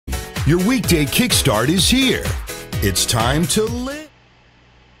Your weekday kickstart is here. It's time to live.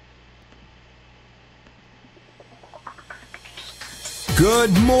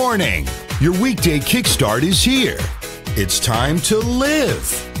 Good morning. Your weekday kickstart is here. It's time to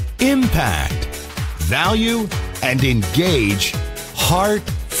live, impact, value, and engage heart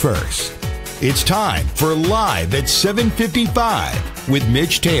first. It's time for Live at 7:55 with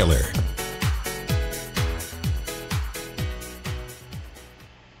Mitch Taylor.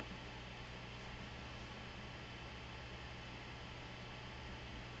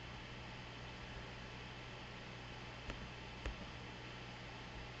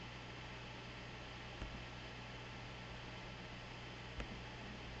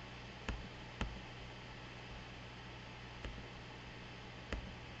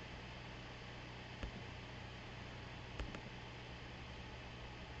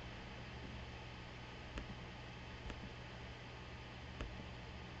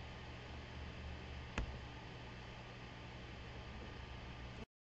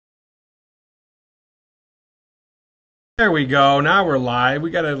 There we go. Now we're live.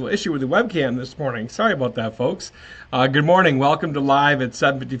 We got an issue with the webcam this morning. Sorry about that, folks. Good morning. Welcome to Live at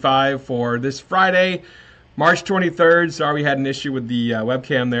 7:55 for this Friday, March 23rd. Sorry we had an issue with the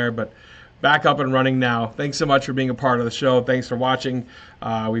webcam there, but back up and running now. Thanks so much for being a part of the show. Thanks for watching.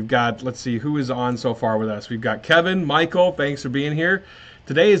 We've got, let's see, who is on so far with us. We've got Kevin, Michael, thanks for being here.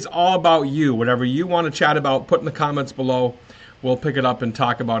 Today is all about you. Whatever you want to chat about, put in the comments below. We'll pick it up and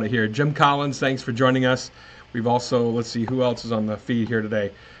talk about it here. Jim Collins, thanks for joining us. We've also, let's see, who else is on the feed here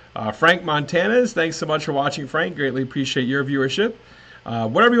today? Frank Montanez, thanks so much for watching, Frank. Greatly appreciate your viewership.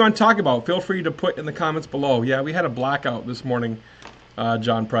 Whatever you want to talk about, feel free to put in the comments below. Yeah, we had a blackout this morning,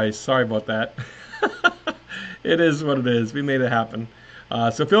 John Price. Sorry about that. It is what it is. We made it happen.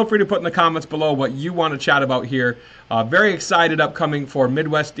 So feel free to put in the comments below what you want to chat about here. Very excited upcoming for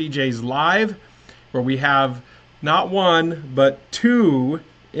Midwest DJs Live, where we have not one, but two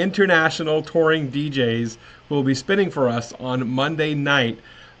international touring DJs who will be spinning for us on Monday night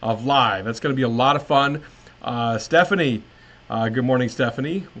of Live. That's going to be a lot of fun. Stephanie, good morning,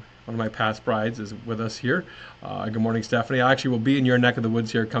 Stephanie. One of my past brides is with us here. Good morning, Stephanie. I actually will be in your neck of the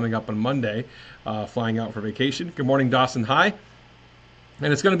woods here coming up on Monday, flying out for vacation. Good morning, Dawson High.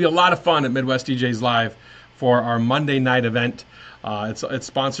 And it's going to be a lot of fun at Midwest DJs Live for our Monday night event. It's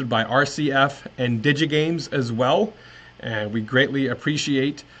sponsored by RCF and DigiGames as well. And we greatly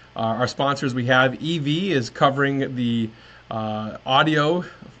appreciate our sponsors. We have EV is covering the audio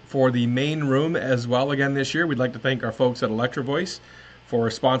for the main room as well again this year. We'd like to thank our folks at Electro Voice for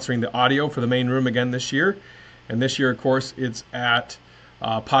sponsoring the audio for the main room again this year. And this year, of course, it's at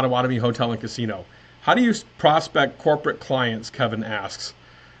Potawatomi Hotel and Casino. How do you prospect corporate clients, Kevin asks.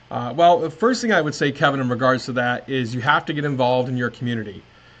 Well, the first thing I would say, Kevin, in regards to that is you have to get involved in your community.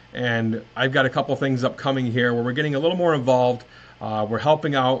 And I've got a couple things upcoming here where we're getting a little more involved. We're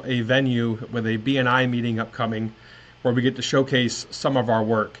helping out a venue with a BNI meeting upcoming where we get to showcase some of our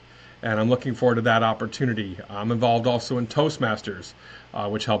work. And I'm looking forward to that opportunity. I'm involved also in Toastmasters,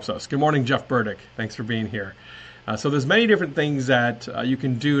 which helps us. Good morning, Jeff Burdick. Thanks for being here. So there's many different things that you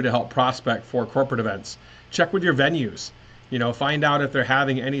can do to help prospect for corporate events. Check with your venues. You know, find out if they're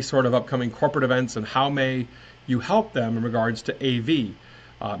having any sort of upcoming corporate events and how may you help them in regards to AV.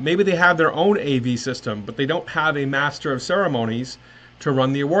 Maybe they have their own AV system, but they don't have a master of ceremonies to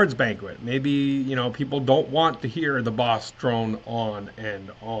run the awards banquet. Maybe, you know, people don't want to hear the boss drone on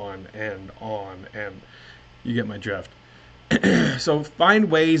and on and on, and you get my drift. So find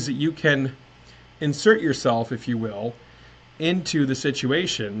ways that you can insert yourself, if you will, into the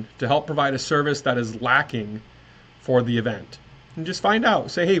situation to help provide a service that is lacking for the event. And just find out.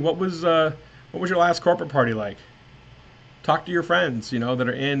 Say, hey, what was your last corporate party like? Talk to your friends, you know, that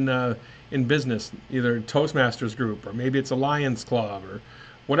are in business, either Toastmasters group or maybe it's a Lions Club or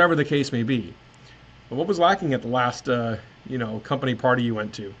whatever the case may be. But what was lacking at the last, company party you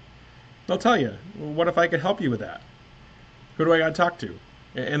went to? They'll tell you. Well, what if I could help you with that? Who do I got to talk to?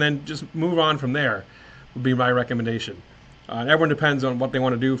 And then just move on from there would be my recommendation. Everyone depends on what they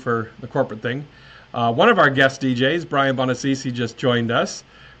want to do for the corporate thing. One of our guest DJs, Brian Bonassisi, just joined us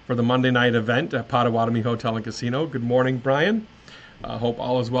for the Monday night event at Potawatomi Hotel and Casino. Good morning, Brian. Hope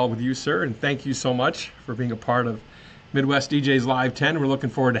all is well with you, sir, and thank you so much for being a part of Midwest DJs Live 10. We're looking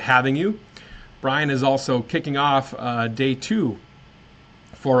forward to having you. Brian is also kicking off day 2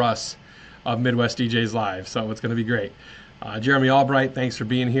 for us of Midwest DJs Live, so it's going to be great. Jeremy Albright, thanks for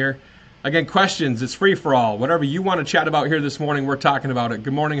being here. Again, questions, it's free for all. Whatever you want to chat about here this morning, we're talking about it.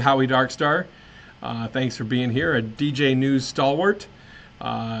 Good morning, Howie Darkstar. Thanks for being here. A DJ News stalwart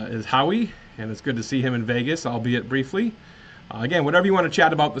is Howie, and it's good to see him in Vegas, albeit briefly. Again, whatever you want to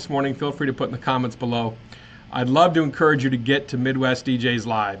chat about this morning, feel free to put in the comments below. I'd love to encourage you to get to Midwest DJs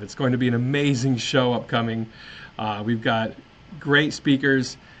Live. It's going to be an amazing show upcoming. We've got great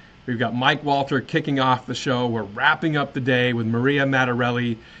speakers. We've got Mike Walter kicking off the show. We're wrapping up the day with Maria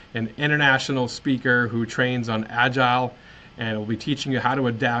Mattarelli, an international speaker who trains on Agile, and will be teaching you how to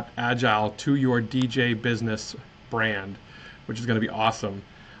adapt Agile to your DJ business brand, which is going to be awesome.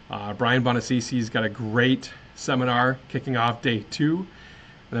 Brian Bonacici's got a great seminar kicking off day 2, and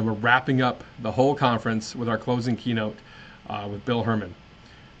then we're wrapping up the whole conference with our closing keynote with Bill Herman.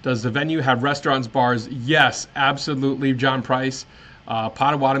 Does the venue have restaurants, bars? Yes, absolutely, John Price.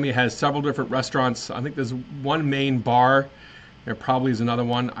 Potawatomi has several different restaurants. I think there's one main bar. There probably is another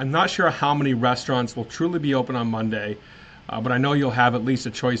one. I'm not sure how many restaurants will truly be open on Monday, but I know you'll have at least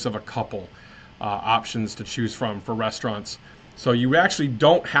a choice of a couple options to choose from for restaurants. So you actually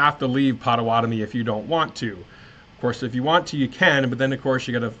don't have to leave Potawatomi if you don't want to. Of course, if you want to, you can, but then of course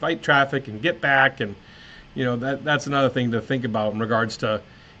you got to fight traffic and get back, and that's another thing to think about in regards to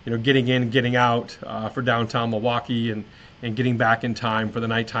getting in, getting out for downtown Milwaukee, and getting back in time for the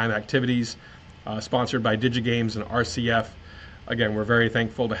nighttime activities, sponsored by DigiGames and RCF. Again, we're very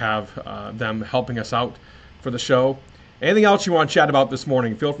thankful to have them helping us out for the show. Anything else you want to chat about this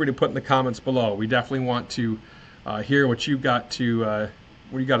morning, feel free to put in the comments below. We definitely want to hear what you've got to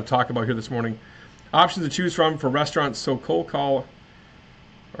talk about here this morning. Options to choose from for restaurants, so cold call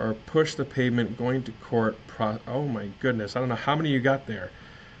or push the pavement, going to court. Oh my goodness, I don't know how many you got there.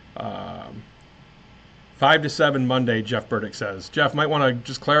 5 to 7 Monday, Jeff Burdick says. Jeff, might want to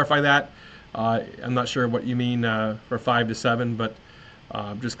just clarify that. I'm not sure what you mean for 5 to 7, but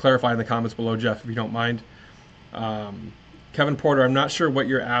just clarify in the comments below, Jeff, if you don't mind. Kevin Porter, I'm not sure what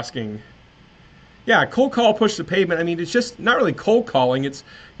you're asking. Yeah, cold call, push the pavement. I mean, it's just not really cold calling.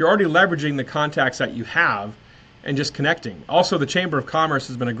 You're already leveraging the contacts that you have and just connecting. Also, the Chamber of Commerce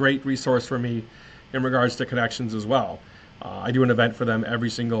has been a great resource for me in regards to connections as well. I do an event for them every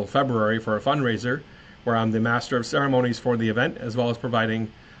single February for a fundraiser, where I'm the master of ceremonies for the event, as well as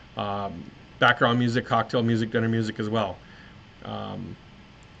providing background music, cocktail music, dinner music as well. I'm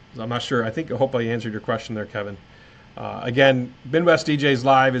not sure. I hope I answered your question there, Kevin. Again, Midwest DJs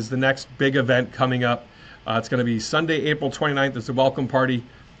Live is the next big event coming up. It's going to be Sunday, April 29th. It's a welcome party.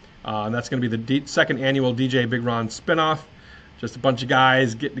 And that's going to be the second annual DJ Big Ron spinoff. Just a bunch of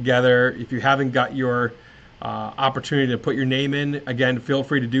guys getting together. If you haven't got your opportunity to put your name in, again, feel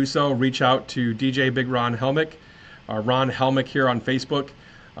free to do so. Reach out to DJ Big Ron Helmick, or Ron Helmick here on Facebook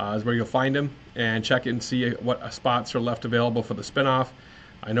is where you'll find him, and check and see what spots are left available for the spinoff.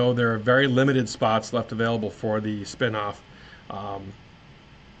 I know there are very limited spots left available for the spinoff.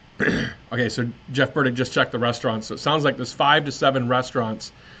 Okay, so Jeff Burdick just checked the restaurants. So it sounds like there's 5 to 7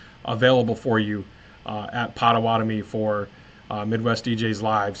 restaurants available for you at Potawatomi for Midwest DJs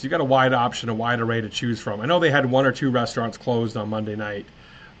Live. So you got a wide option, a wide array to choose from. I know they had 1 or 2 restaurants closed on Monday night,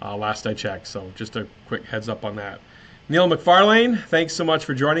 last I checked. So just a quick heads up on that. Neil McFarlane, thanks so much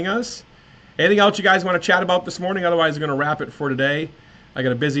for joining us. Anything else you guys want to chat about this morning? Otherwise, we're going to wrap it for today. I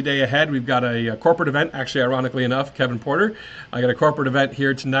got a busy day ahead. We've got a corporate event, actually, ironically enough, Kevin Porter. I got a corporate event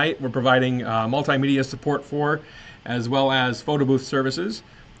here tonight we're providing multimedia support for, as well as photo booth services.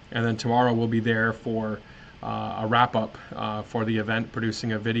 And then tomorrow we'll be there for a wrap-up for the event,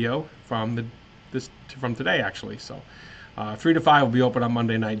 producing a video from today, actually. So 3 to 5 will be open on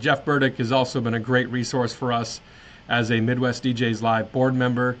Monday night. Jeff Burdick has also been a great resource for us as a Midwest DJs Live board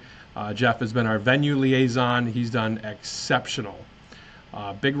member. Jeff has been our venue liaison. He's done exceptional.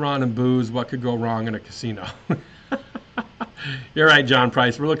 Big Ron and booze, what could go wrong in a casino? You're right, John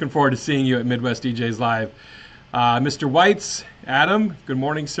Price. We're looking forward to seeing you at Midwest DJs Live. Mr. Whites, Adam, good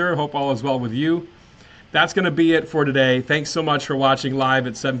morning, sir. Hope all is well with you. That's going to be it for today. Thanks so much for watching live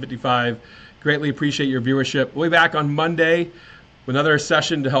at 7:55. Greatly appreciate your viewership. We'll be back on Monday with another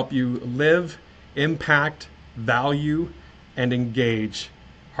session to help you live, impact, value, and engage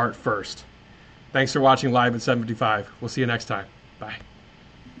heart first. Thanks for watching live at 7:55. We'll see you next time. Bye.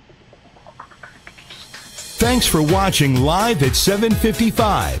 Thanks for watching live at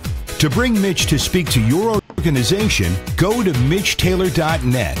 7:55. To bring Mitch to speak to your organization, go to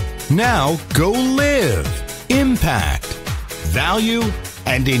MitchTaylor.net. Now go live, impact, value,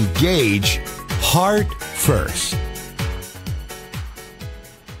 and engage heart first.